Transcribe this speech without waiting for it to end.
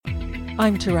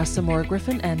I'm Teresa Moore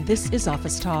Griffin, and this is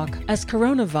Office Talk. As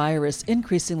coronavirus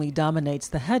increasingly dominates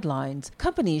the headlines,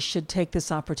 companies should take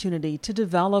this opportunity to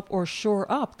develop or shore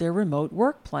up their remote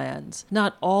work plans.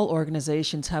 Not all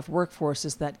organizations have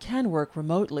workforces that can work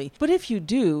remotely, but if you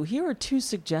do, here are 2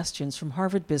 suggestions from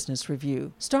Harvard Business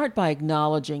Review. Start by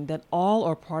acknowledging that all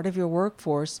or part of your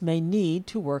workforce may need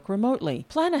to work remotely.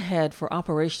 Plan ahead for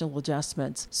operational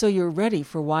adjustments so you're ready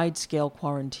for wide-scale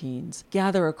quarantines.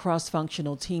 Gather a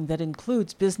cross-functional team that includes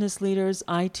business leaders,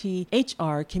 IT,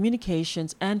 HR,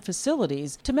 communications, and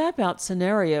facilities to map out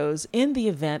scenarios in the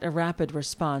event a rapid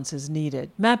response is needed.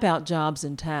 Map out jobs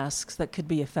and tasks that could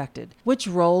be affected. Which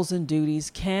roles and duties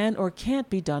can or can't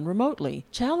be done remotely?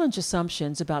 Challenge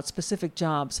assumptions about specific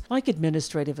jobs like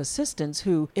administrative assistants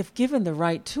who, if given the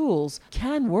right tools,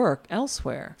 can work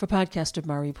elsewhere. For podcast of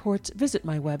my reports, visit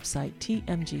my website,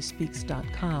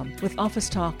 tmgspeaks.com. With Office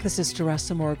Talk, this is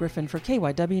Teresa Moore Griffin for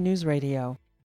KYW News Radio.